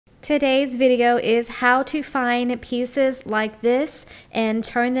Today's video is how to find pieces like this and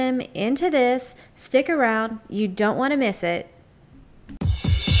turn them into this. Stick around, you don't want to miss it.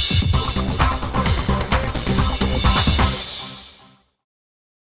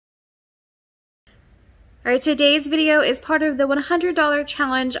 Alright, today's video is part of the $100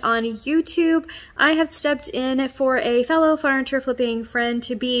 challenge on YouTube. I have stepped in for a fellow furniture flipping friend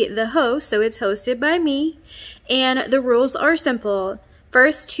to be the host, so it's hosted by me. And the rules are simple.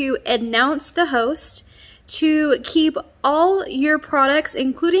 First, to announce the host, to keep all your products,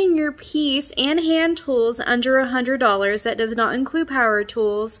 including your piece and hand tools, under $100. That does not include power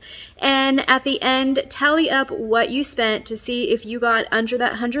tools. And at the end, tally up what you spent to see if you got under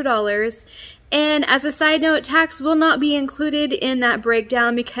that $100. And as a side note, tax will not be included in that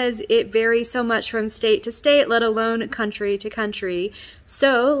breakdown because it varies so much from state to state, let alone country to country.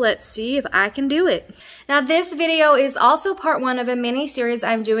 So let's see if I can do it. Now this video is also part one of a mini series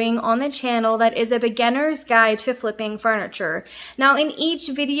I'm doing on the channel that is a beginner's guide to flipping furniture. Now in each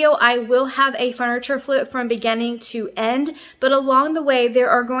video I will have a furniture flip from beginning to end, but along the way there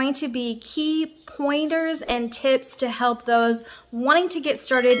are going to be key pointers and tips to help those wanting to get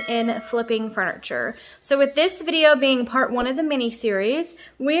started in flipping furniture. So with this video being part one of the mini series,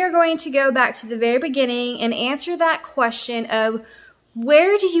 we are going to go back to the very beginning and answer that question of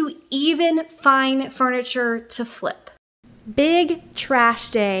where do you even find furniture to flip? Big trash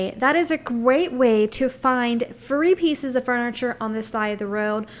day. That is a great way to find free pieces of furniture on the side of the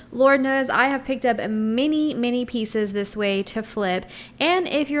road. Lord knows I have picked up many pieces this way to flip. And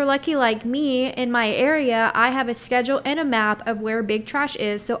if you're lucky like me, in my area, I have a schedule and a map of where big trash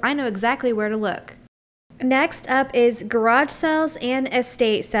is, so I know exactly where to look. Next up is garage sales and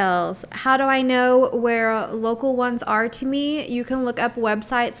estate sales. How do I know where local ones are to me? You can look up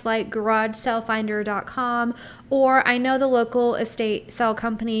websites like garagesalefinder.com, or I know the local estate sale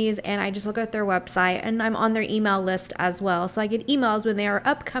companies and I just look at their website, and I'm on their email list as well. So I get emails when there are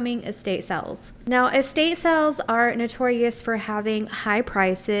upcoming estate sales. Now estate sales are notorious for having high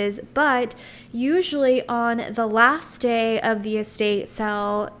prices, but usually on the last day of the estate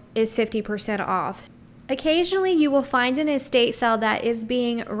sale is 50% off. Occasionally you will find an estate sale that is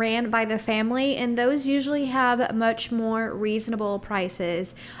being ran by the family, and those usually have much more reasonable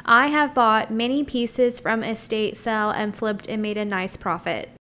prices. I have bought many pieces from estate sale and flipped and made a nice profit.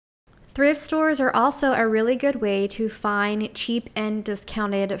 Thrift stores are also a really good way to find cheap and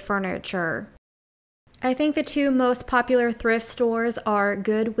discounted furniture. I think the two most popular thrift stores are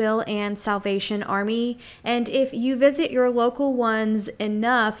Goodwill and Salvation Army, and if you visit your local ones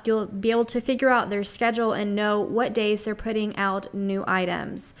enough, you'll be able to figure out their schedule and know what days they're putting out new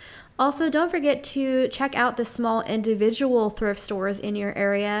items. Also, don't forget to check out the small individual thrift stores in your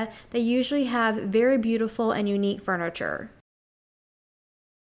area. They usually have very beautiful and unique furniture.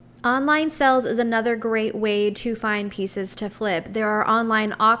 Online sales is another great way to find pieces to flip. There are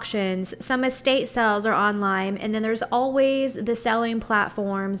online auctions, some estate sales are online, and then there's always the selling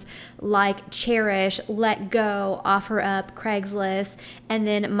platforms like Cherish, Let Go, OfferUp, Craigslist, and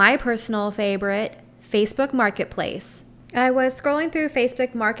then my personal favorite, Facebook Marketplace. I was scrolling through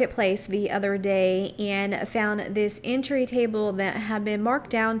Facebook Marketplace the other day and found this entry table that had been marked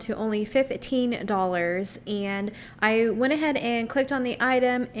down to only $15, and I went ahead and clicked on the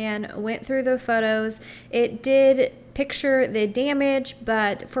item and went through the photos. It did picture the damage,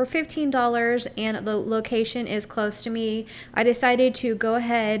 but for $15 and the location is close to me, I decided to go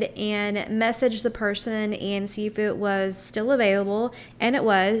ahead and message the person and see if it was still available, and it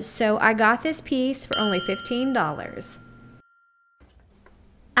was, so I got this piece for only $15.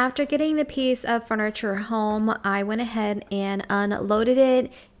 After getting the piece of furniture home, I went ahead and unloaded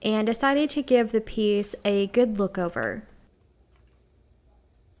it and decided to give the piece a good look over.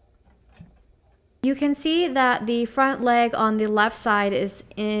 You can see that the front leg on the left side is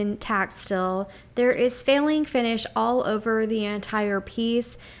intact still. There is failing finish all over the entire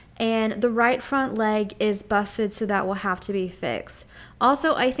piece, and the right front leg is busted, so that will have to be fixed.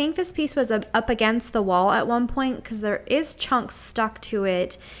 Also, I think this piece was up against the wall at one point because there is chunks stuck to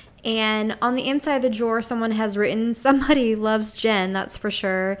it. And on the inside of the drawer, someone has written, "Somebody loves Jen," that's for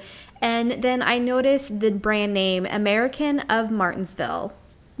sure. And then I noticed the brand name, American of Martinsville.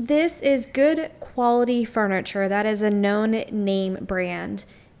 This is good quality furniture. That is a known name brand.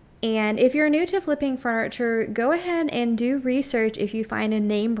 And if you're new to flipping furniture, go ahead and do research if you find a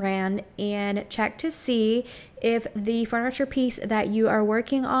name brand and check to see if the furniture piece that you are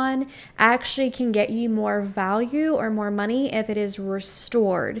working on actually can get you more value or more money if it is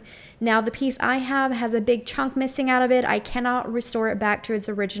restored. Now, the piece I have has a big chunk missing out of it. I cannot restore it back to its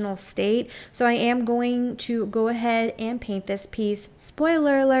original state, so I am going to go ahead and paint this piece.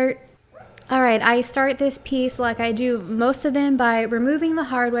 Spoiler alert. Alright, I start this piece like I do most of them by removing the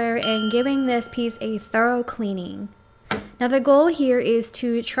hardware and giving this piece a thorough cleaning. Now the goal here is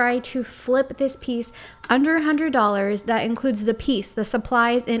to try to flip this piece under $100. That includes the piece, the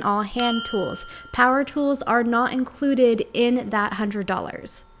supplies, and all hand tools. Power tools are not included in that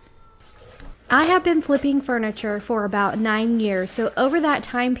 $100. I have been flipping furniture for about 9 years, so over that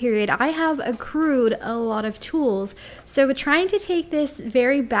time period I have accrued a lot of tools. So trying to take this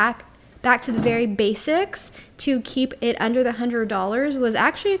back to the very basics to keep it under the $100 was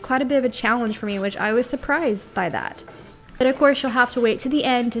actually quite a bit of a challenge for me, which I was surprised by that. But of course you'll have to wait to the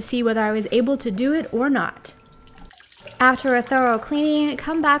end to see whether I was able to do it or not. After a thorough cleaning,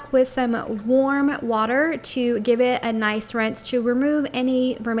 come back with some warm water to give it a nice rinse to remove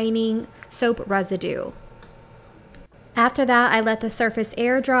any remaining soap residue. After that, I let the surface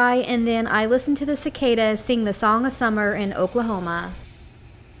air dry, and then I listen to the cicadas sing the song of summer in Oklahoma.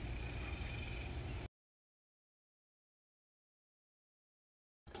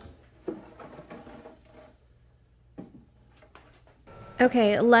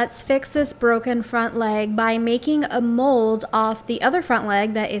 Okay, let's fix this broken front leg by making a mold off the other front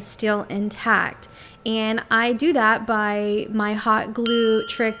leg that is still intact. And I do that by my hot glue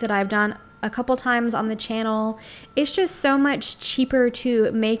trick that I've done a couple times on the channel. It's just so much cheaper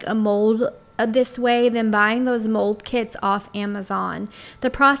to make a mold this way than buying those mold kits off Amazon. The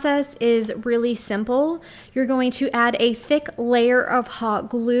process is really simple. You're going to add a thick layer of hot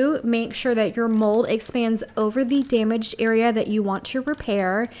glue. Make sure that your mold expands over the damaged area that you want to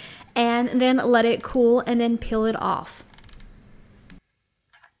repair, and then let it cool and then peel it off.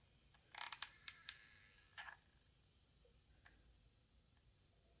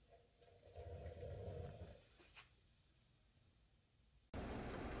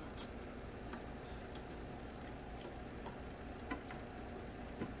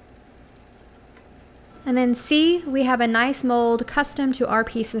 And then see, we have a nice mold custom to our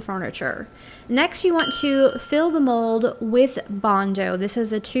piece of furniture. Next, you want to fill the mold with Bondo. This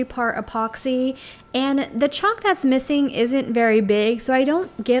is a 2-part epoxy, and the chunk that's missing isn't very big, so I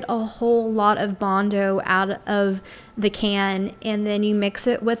don't get a whole lot of Bondo out of the can. And then you mix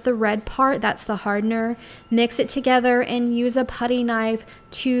it with the red part, that's the hardener. Mix it together and use a putty knife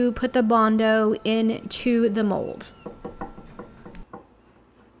to put the Bondo into the mold.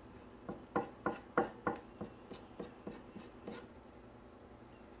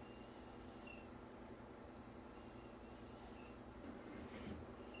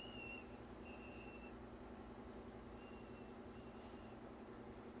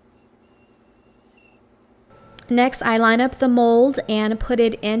 Next, I line up the mold and put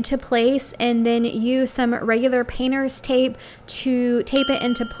it into place, and then use some regular painter's tape to tape it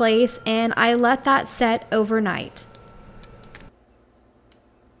into place, and I let that set overnight.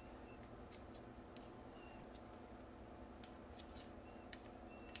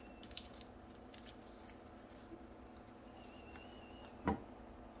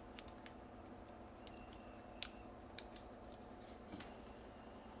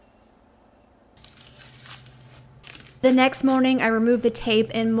 The next morning, I removed the tape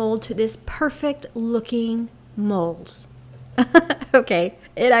and mold to this perfect looking mold. Okay,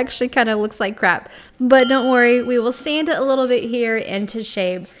 it actually kind of looks like crap, but don't worry, we will sand it a little bit here into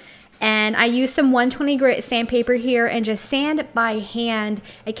shape. And I use some 120 grit sandpaper here and just sand by hand,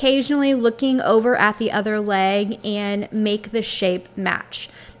 occasionally looking over at the other leg and make the shape match.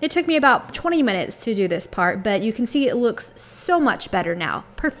 It took me about 20 minutes to do this part, but you can see it looks so much better now.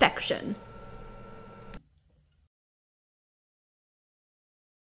 Perfection.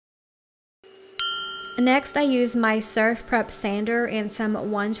 Next, I use my Surf Prep sander and some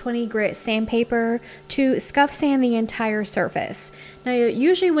 120 grit sandpaper to scuff sand the entire surface. Now,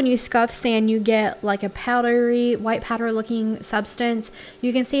 usually when you scuff sand, you get like a powdery, white powder looking substance.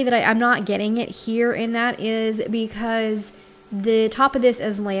 You can see that I'm not getting it here, and that is because the top of this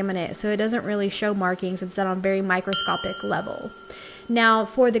is laminate, so it doesn't really show markings. It's done on a very microscopic level. Now,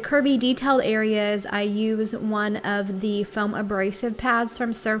 for the curvy detailed areas, I use one of the foam abrasive pads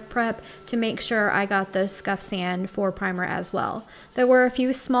from Surf Prep to make sure I got the scuff sand for primer as well. There were a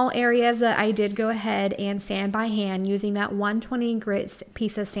few small areas that I did go ahead and sand by hand using that 120 grit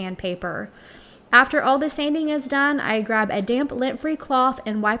piece of sandpaper. After all the sanding is done, I grab a damp lint-free cloth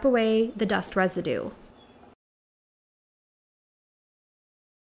and wipe away the dust residue.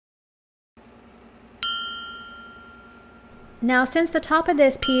 Now, since the top of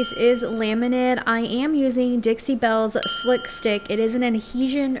this piece is laminate, I am using Dixie Belle's Slick Stick. It is an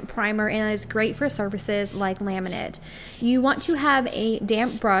adhesion primer and it is great for surfaces like laminate. You want to have a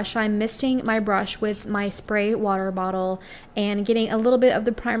damp brush. I'm misting my brush with my spray water bottle and getting a little bit of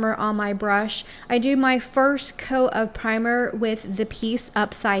the primer on my brush. I do my first coat of primer with the piece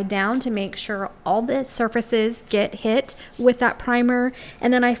upside down to make sure all the surfaces get hit with that primer,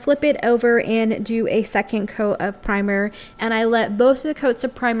 and then I flip it over and do a second coat of primer, and I let both of the coats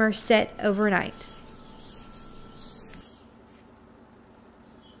of primer sit overnight.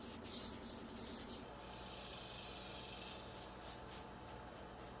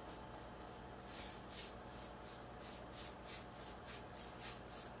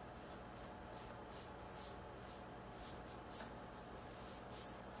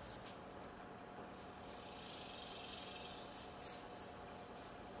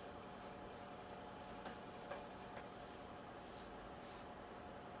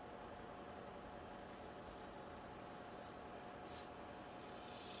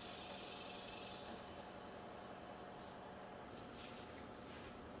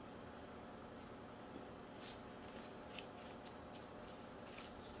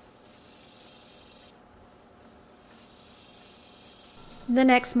 The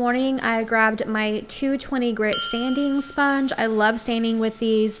next morning, I grabbed my 220 grit sanding sponge. I love sanding with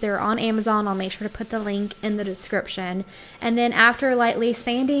these. They're on Amazon. I'll make sure to put the link in the description. And then after lightly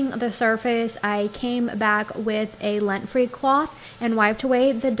sanding the surface, I came back with a lint-free cloth and wiped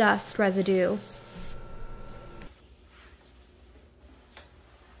away the dust residue.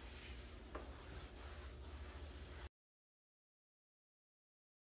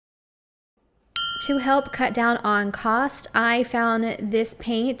 To help cut down on cost, I found this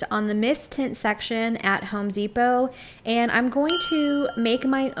paint on the mist tint section at Home Depot, and I'm going to make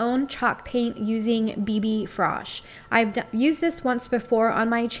my own chalk paint using BB Frosh. I've used this once before on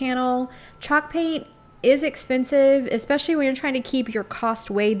my channel. Chalk paint is expensive, especially when you're trying to keep your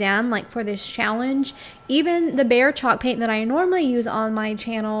cost way down, like for this challenge. Even the bare chalk paint that I normally use on my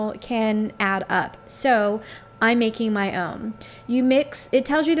channel can add up. So I'm making my own. You mix, it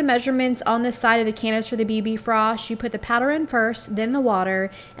tells you the measurements on the side of the canister, the BB Frosh. You put the powder in first, then the water,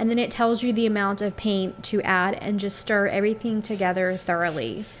 and then it tells you the amount of paint to add, and just stir everything together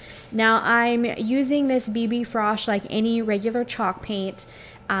thoroughly. Now I'm using this BB Frosh like any regular chalk paint.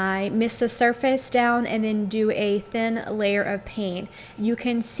 I mist the surface down and then do a thin layer of paint. You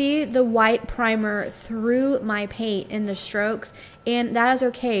can see the white primer through my paint in the strokes, and that is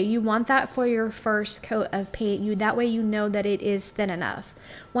okay. You want that for your first coat of paint. That way you know that it is thin enough.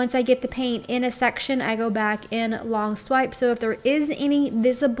 Once I get the paint in a section, I go back in long swipe, so if there is any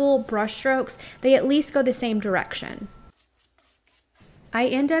visible brush strokes, they at least go the same direction. I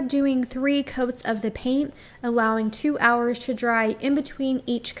end up doing 3 coats of the paint, allowing 2 hours to dry in between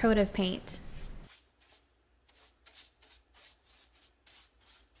each coat of paint.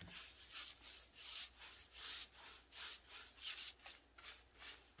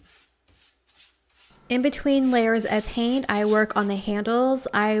 In between layers of paint, I work on the handles.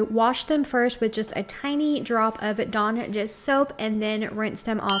 I wash them first with just a tiny drop of Dawn Dish soap and then rinse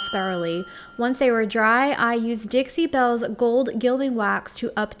them off thoroughly. Once they were dry, I used Dixie Belle's Gold Gilding Wax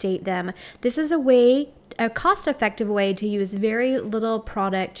to update them. This is a cost-effective way to use very little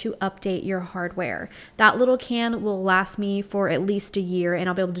product to update your hardware. That little can will last me for at least a year, and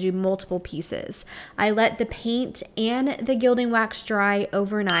I'll be able to do multiple pieces. I let the paint and the gilding wax dry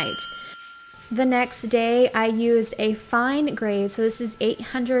overnight. The next day, I used a fine grade, so this is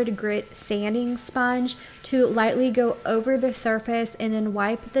 800 grit sanding sponge, to lightly go over the surface and then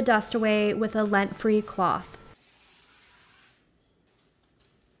wipe the dust away with a lint-free cloth.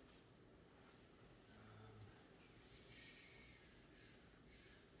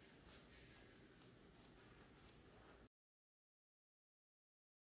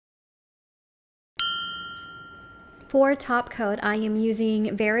 For top coat, I am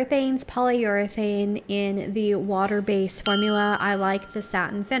using Varathane's polyurethane in the water-based formula. I like the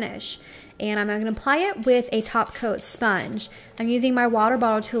satin finish. And I'm going to apply it with a top coat sponge. I'm using my water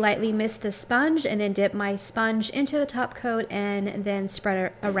bottle to lightly mist the sponge and then dip my sponge into the top coat and then spread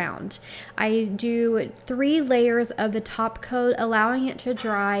it around. I do 3 layers of the top coat, allowing it to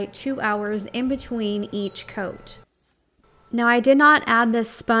dry 2 hours in between each coat. Now, I did not add this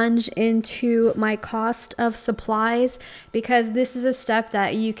sponge into my cost of supplies because this is a step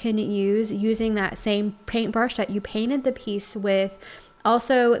that you can use using that same paintbrush that you painted the piece with.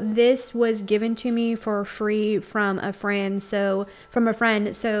 Also, this was given to me for free from a friend, so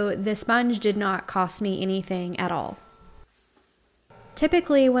the sponge did not cost me anything at all.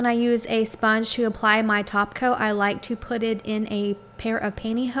 Typically, when I use a sponge to apply my top coat, I like to put it in a pair of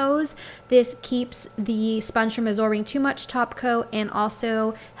pantyhose. This keeps the sponge from absorbing too much top coat and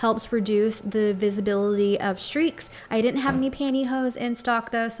also helps reduce the visibility of streaks. I didn't have any pantyhose in stock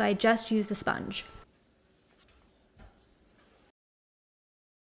though, so I just used the sponge.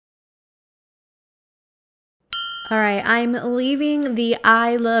 All right, I'm leaving the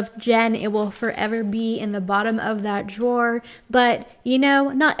I love Jen. It will forever be in the bottom of that drawer. But, you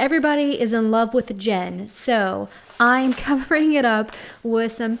know, not everybody is in love with Jen. So I'm covering it up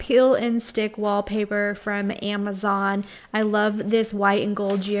with some peel and stick wallpaper from Amazon. I love this white and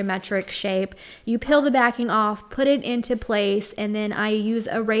gold geometric shape. You peel the backing off, put it into place, and then I use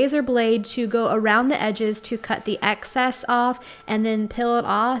a razor blade to go around the edges to cut the excess off and then peel it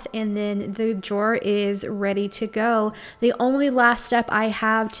off, and then the drawer is ready to go. The only last step I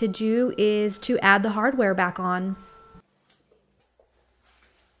have to do is to add the hardware back on.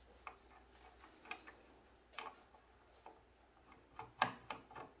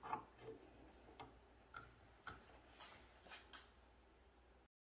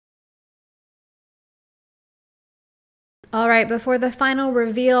 All right, before the final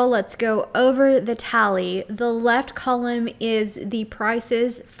reveal, let's go over the tally. The left column is the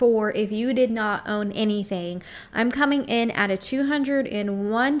prices for if you did not own anything. I'm coming in at a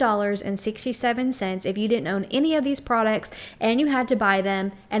 $201.67 if you didn't own any of these products and you had to buy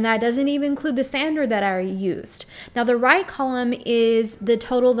them, and that doesn't even include the sander that I used. Now the right column is the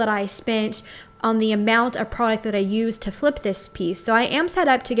total that I spent on the amount of product that I used to flip this piece. So I am set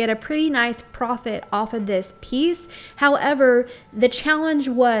up to get a pretty nice profit off of this piece. However, the challenge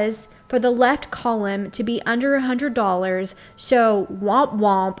was for the left column to be under $100. So womp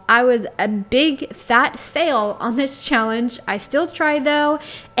womp, I was a big fat fail on this challenge. I still tried though,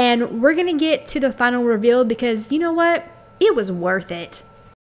 and we're gonna get to the final reveal because you know what? It was worth it.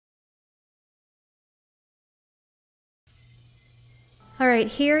 All right,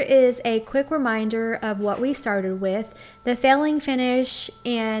 here is a quick reminder of what we started with, the failing finish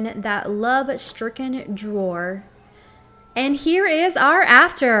and that love-stricken drawer. And here is our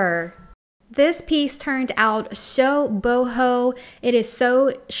after. This piece turned out so boho. It is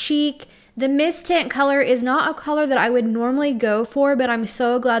so chic. The mist tint color is not a color that I would normally go for, but I'm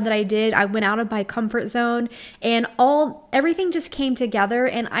so glad that I did. I went out of my comfort zone and everything just came together,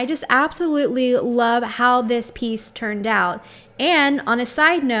 and I just absolutely love how this piece turned out. And on a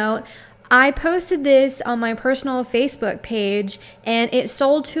side note, I posted this on my personal Facebook page and it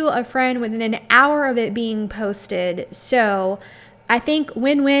sold to a friend within an hour of it being posted. So I think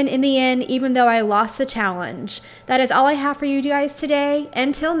win-win in the end, even though I lost the challenge. That is all I have for you guys today.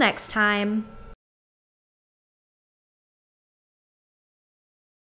 Until next time.